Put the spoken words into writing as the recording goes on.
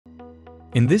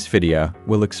In this video,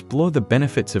 we'll explore the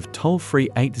benefits of toll-free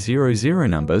 800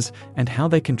 numbers and how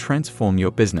they can transform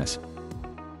your business.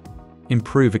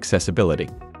 Improve accessibility.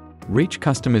 Reach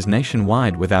customers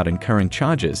nationwide without incurring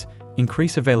charges,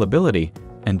 increase availability,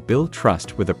 and build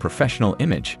trust with a professional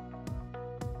image.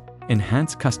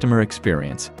 Enhance customer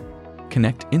experience.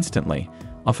 Connect instantly,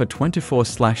 offer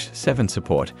 24/7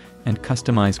 support, and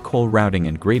customize call routing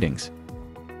and greetings.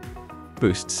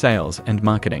 Boost sales and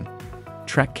marketing.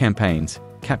 Track campaigns,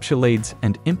 capture leads,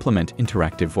 and implement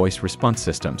interactive voice response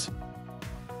systems.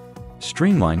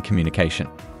 Streamline communication.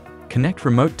 Connect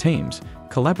remote teams,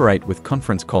 collaborate with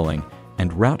conference calling,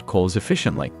 and route calls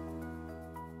efficiently.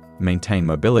 Maintain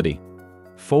mobility.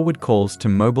 Forward calls to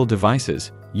mobile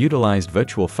devices, utilize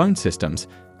virtual phone systems,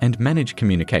 and manage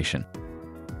communication.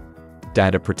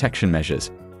 Data protection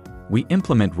measures. We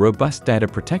implement robust data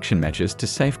protection measures to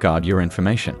safeguard your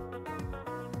information.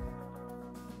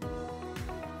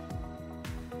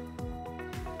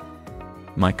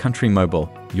 My Country Mobile,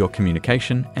 your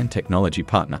communication and technology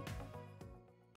partner.